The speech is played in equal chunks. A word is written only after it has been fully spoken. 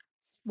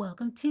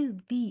Welcome to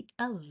the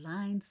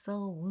Aligned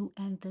Soul Woo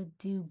and the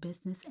Do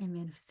Business and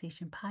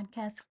Manifestation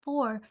podcast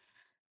for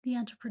the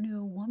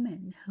entrepreneurial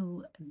woman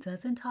who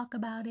doesn't talk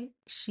about it,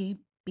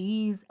 she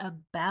bees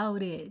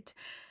about it.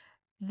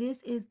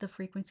 This is the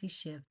frequency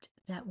shift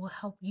that will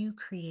help you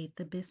create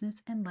the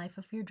business and life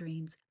of your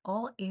dreams,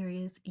 all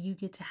areas you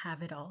get to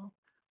have it all.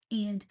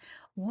 And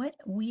what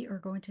we are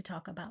going to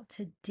talk about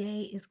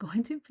today is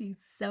going to be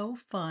so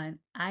fun.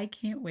 I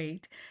can't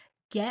wait.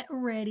 Get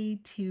ready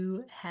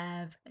to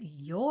have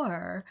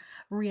your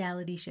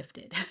reality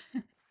shifted.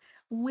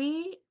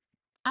 we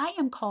I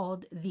am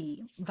called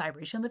the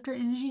vibration lifter,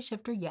 energy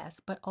shifter,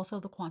 yes, but also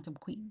the quantum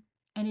queen.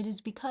 And it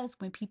is because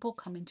when people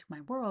come into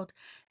my world,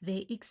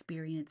 they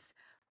experience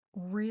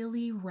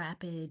really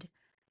rapid,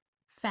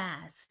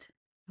 fast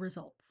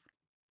results.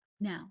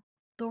 Now,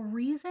 the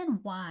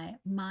reason why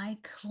my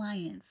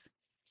clients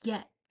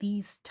get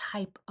these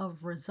type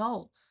of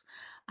results,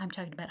 I'm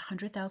talking about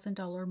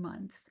 $100,000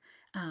 months,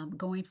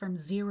 going from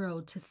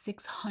zero to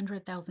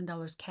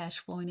 $600,000 cash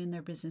flowing in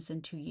their business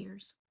in 2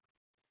 years,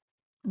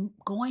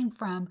 going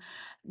from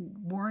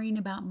worrying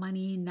about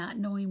money, not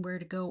knowing where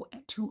to go,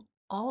 to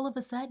all of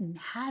a sudden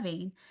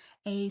having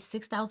a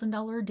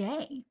 $6,000 a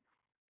day.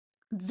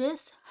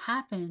 This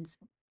happens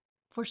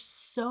for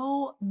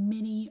so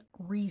many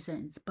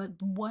reasons, but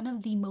one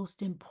of the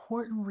most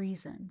important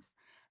reasons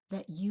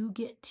that you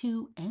get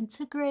to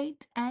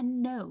integrate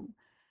and know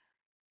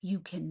you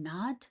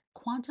cannot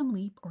quantum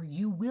leap, or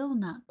you will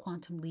not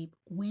quantum leap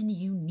when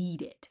you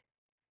need it.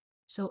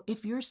 So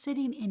if you're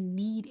sitting in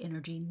need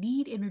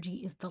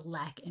energy is the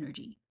lack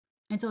energy.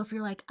 And so if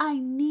you're like, I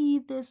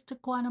need this to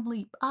quantum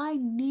leap, I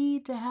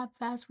need to have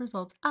fast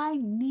results, I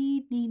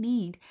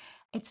need,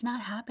 it's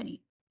not happening.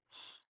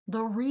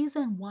 The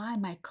reason why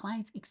my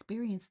clients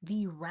experience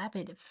the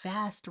rapid,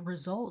 fast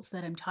results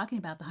that I'm talking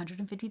about, the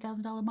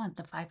 $150,000 a month,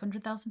 the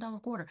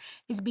 $500,000 quarter,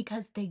 is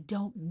because they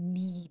don't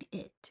need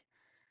it.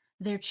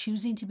 They're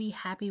choosing to be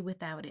happy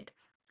without it.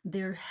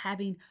 They're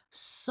having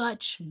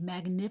such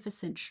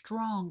magnificent,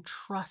 strong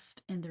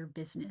trust in their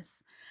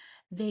business.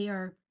 They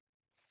are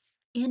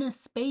in a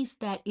space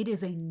that it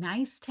is a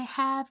nice to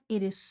have.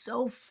 It is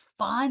so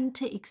fun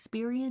to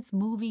experience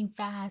moving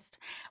fast,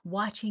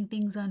 watching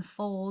things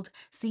unfold,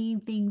 seeing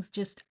things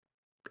just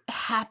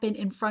happen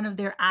in front of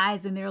their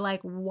eyes, and they're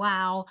like,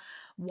 wow,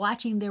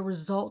 watching their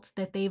results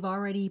that they've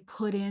already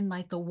put in,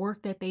 like the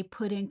work that they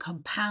put in,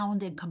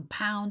 compound and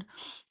compound,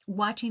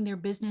 watching their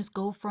business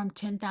go from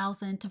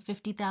 10,000 to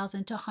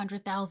 50,000 to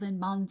 100,000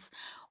 months,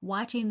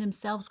 watching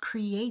themselves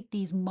create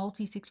these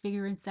multi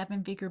six-figure and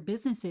seven-figure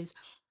businesses.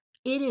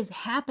 It has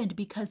happened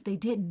because they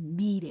didn't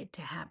need it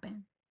to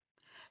happen.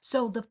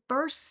 So, the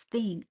first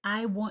thing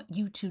I want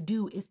you to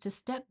do is to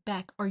step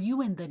back. Are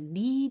you in the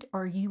need,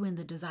 or are you in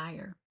the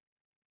desire?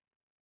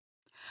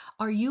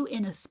 Are you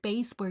in a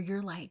space where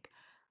you're like,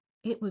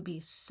 it would be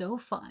so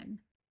fun?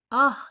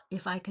 Oh,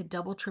 if I could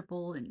double,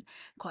 triple, and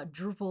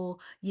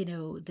quadruple,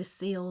 the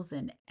sales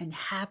and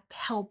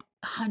help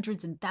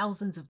hundreds and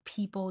thousands of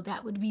people,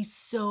 that would be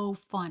so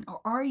fun.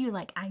 Or are you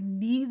like, I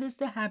need this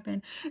to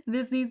happen.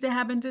 This needs to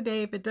happen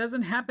today. If it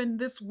doesn't happen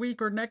this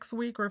week or next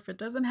week, or if it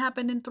doesn't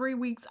happen in 3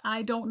 weeks,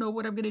 I don't know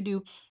what I'm going to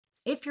do.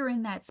 If you're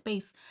in that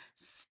space,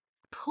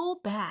 pull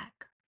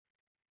back.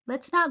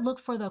 Let's not look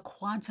for the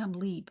quantum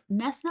leap.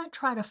 Let's not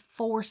try to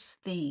force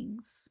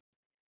things.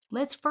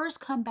 Let's first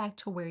come back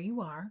to where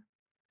you are.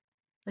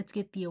 Let's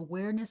get the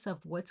awareness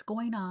of what's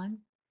going on.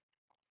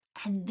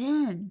 And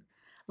then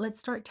let's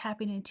start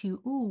tapping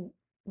into, ooh,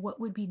 what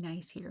would be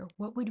nice here?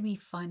 What would be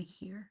fun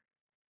here?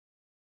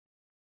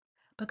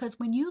 Because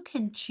when you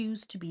can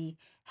choose to be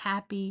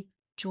happy,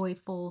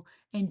 joyful,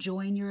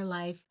 enjoying your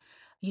life,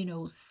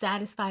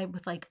 satisfied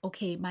with, like,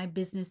 okay, my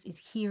business is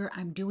here,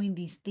 I'm doing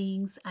these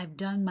things, I've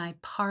done my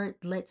part,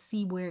 let's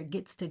see where it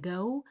gets to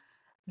go,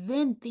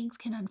 then things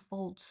can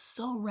unfold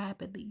so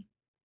rapidly.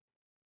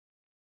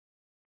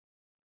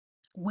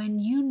 When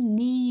you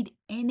need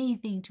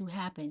anything to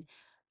happen,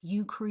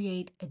 you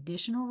create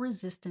additional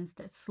resistance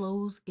that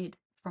slows it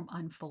from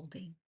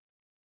unfolding.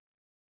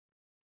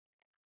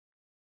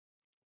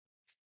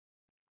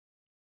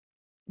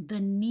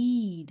 The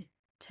need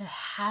to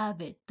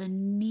have it, the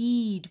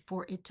need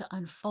for it to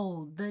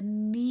unfold, the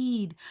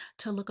need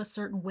to look a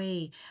certain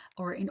way,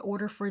 or in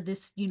order for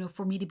this,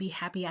 for me to be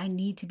happy, I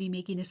need to be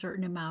making a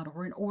certain amount,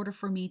 or in order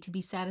for me to be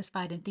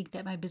satisfied and think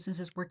that my business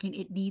is working,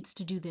 it needs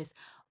to do this.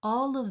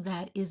 All of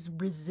that is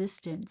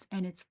resistance,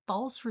 and it's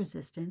false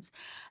resistance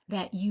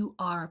that you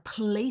are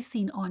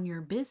placing on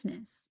your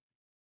business.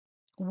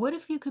 What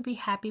if you could be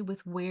happy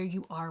with where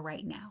you are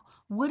right now?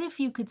 What if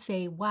you could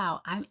say,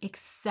 wow, I'm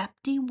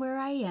accepting where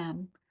I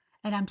am,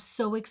 and I'm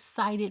so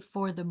excited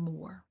for the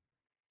more?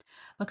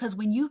 Because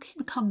when you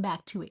can come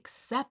back to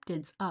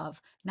acceptance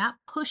of not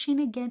pushing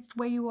against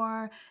where you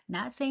are,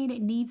 not saying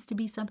it needs to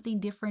be something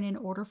different in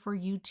order for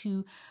you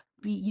to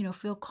be,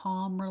 feel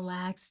calm,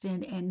 relaxed,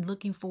 and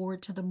looking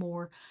forward to the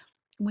more,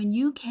 when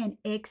you can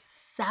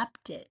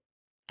accept it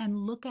and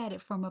look at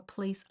it from a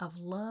place of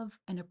love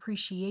and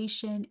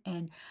appreciation,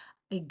 and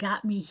it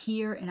got me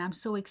here, and I'm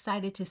so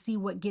excited to see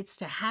what gets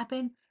to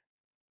happen,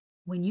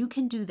 When you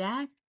can do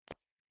that,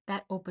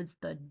 that opens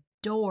the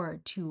door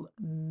to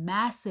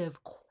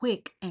massive,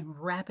 quick, and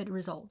rapid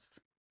results.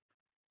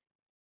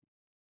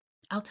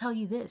 I'll tell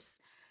you this,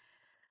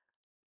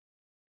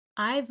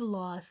 I've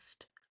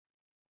lost,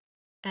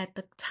 at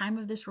the time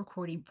of this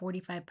recording,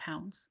 45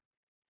 pounds.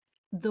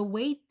 The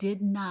weight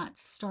did not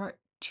start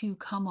to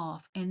come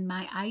off, and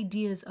my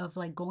ideas of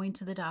like going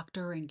to the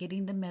doctor and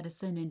getting the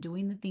medicine and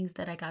doing the things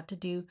that I got to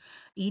do,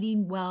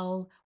 eating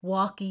well,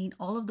 walking,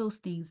 all of those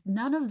things,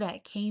 none of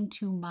that came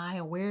to my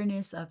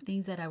awareness of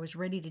things that I was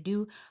ready to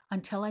do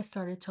until I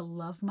started to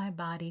love my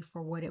body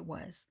for what it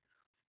was.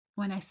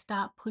 When I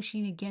stopped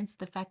pushing against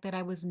the fact that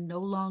I was no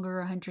longer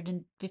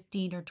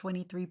 115 or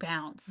 23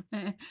 pounds.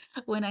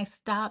 When I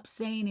stopped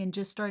saying and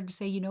just started to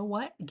say, you know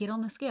what, get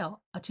on the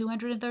scale, a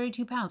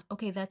 232 pounds.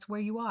 Okay, that's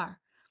where you are.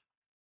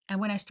 And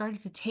when I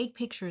started to take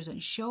pictures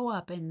and show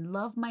up and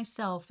love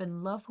myself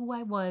and love who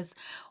I was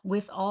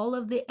with all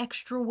of the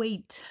extra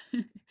weight,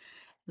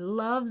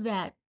 love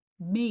that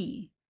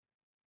me,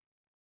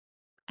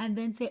 and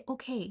then say,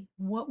 okay,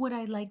 what would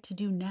I like to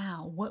do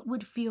now? What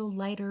would feel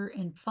lighter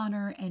and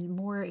funner and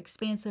more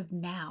expansive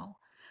now?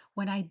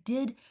 When I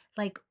did,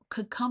 like,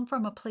 could come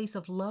from a place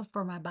of love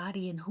for my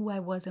body and who I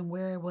was and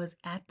where I was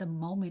at the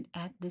moment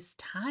at this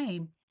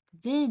time,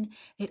 then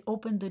it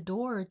opened the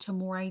door to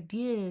more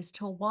ideas,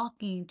 to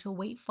walking, to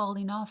weight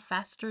falling off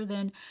faster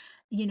than,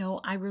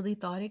 I really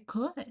thought it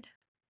could.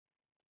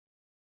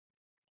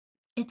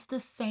 It's the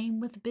same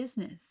with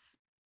business.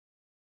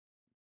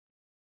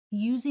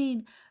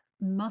 Using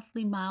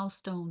monthly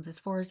milestones as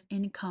far as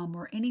income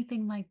or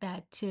anything like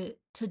that to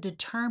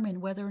determine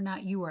whether or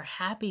not you are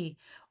happy,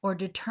 or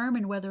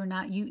determine whether or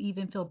not you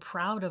even feel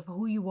proud of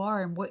who you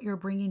are and what you're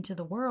bringing to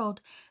the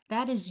world,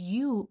 that is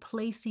you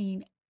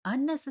placing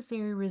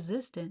unnecessary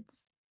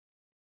resistance.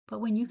 But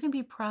when you can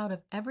be proud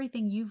of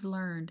everything you've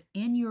learned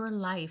in your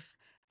life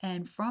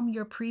and from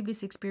your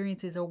previous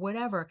experiences or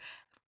whatever,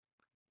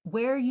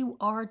 where you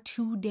are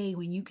today,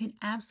 when you can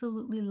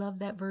absolutely love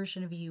that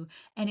version of you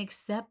and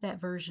accept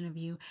that version of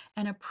you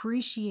and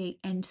appreciate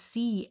and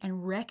see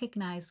and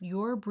recognize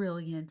your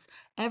brilliance,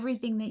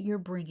 everything that you're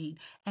bringing,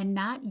 and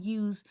not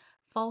use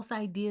false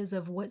ideas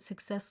of what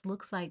success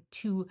looks like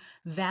to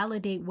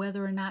validate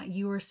whether or not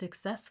you are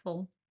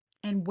successful,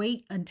 and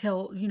wait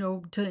until,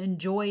 to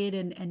enjoy it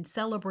and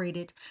celebrate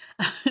it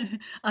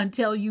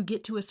until you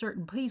get to a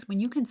certain place. When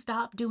you can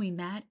stop doing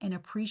that and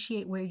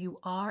appreciate where you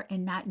are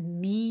and not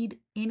need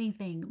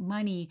anything,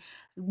 money,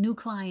 new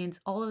clients,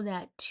 all of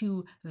that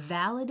to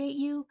validate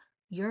you,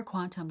 your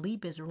quantum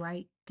leap is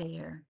right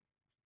there.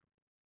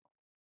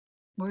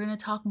 We're going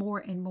to talk more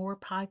and more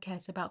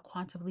podcasts about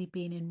quantum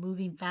leaping and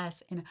moving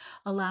fast and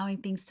allowing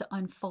things to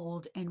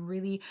unfold and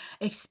really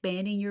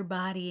expanding your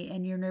body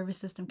and your nervous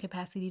system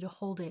capacity to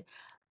hold it.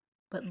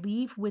 But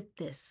leave with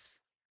this.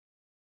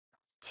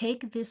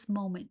 Take this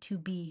moment to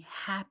be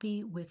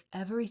happy with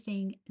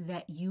everything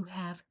that you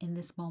have in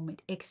this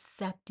moment.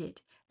 Accept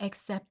it.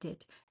 Accept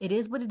it. It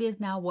is what it is.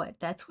 Now what?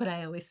 That's what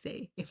I always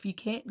say. If you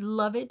can't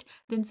love it,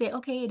 then say,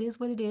 okay, it is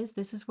what it is.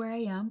 This is where I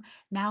am.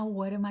 Now,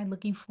 what am I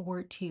looking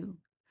forward to?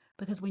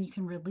 Because when you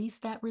can release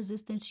that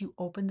resistance, you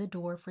open the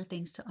door for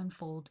things to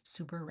unfold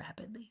super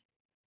rapidly.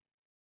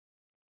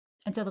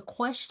 And so the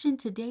question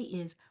today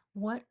is,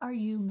 what are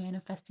you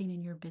manifesting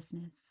in your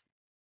business?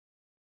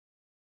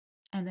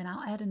 And then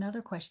I'll add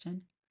another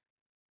question.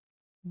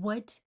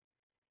 What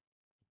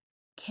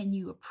can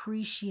you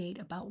appreciate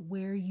about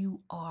where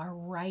you are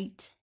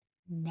right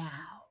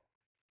now?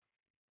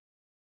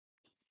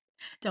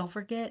 Don't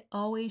forget,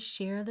 always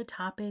share the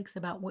topics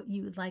about what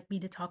you would like me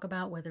to talk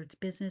about, whether it's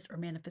business or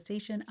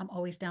manifestation. I'm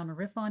always down to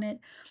riff on it.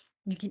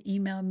 You can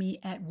email me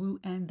at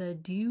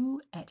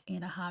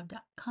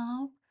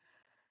wooandthedew@anahob.com.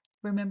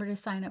 Remember to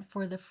sign up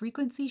for the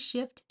Frequency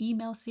Shift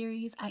email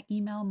series. I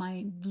email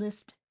my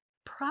list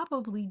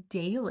probably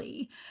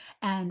daily,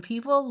 and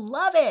people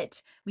love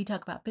it. We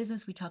talk about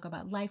business, we talk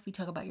about life, we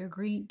talk about your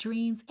great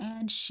dreams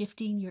and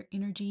shifting your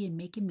energy and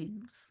making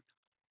moves.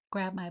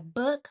 Grab my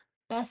book,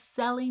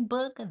 best-selling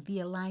book, The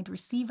Aligned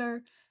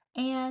Receiver,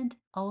 and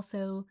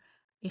also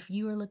if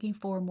you are looking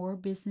for more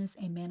business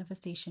and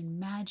manifestation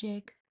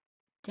magic,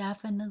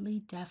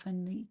 definitely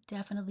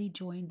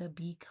join the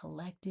Be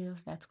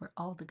Collective. That's where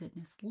all the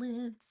goodness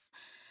lives.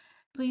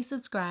 Please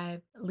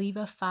subscribe, leave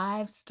a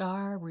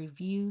 5-star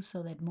review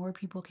so that more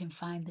people can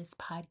find this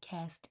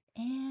podcast.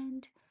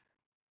 And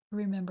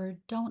remember,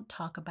 don't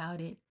talk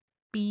about it,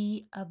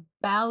 be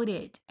about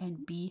it,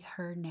 and be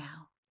her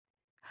now.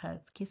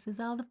 Hugs, kisses,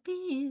 all the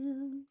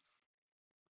feels.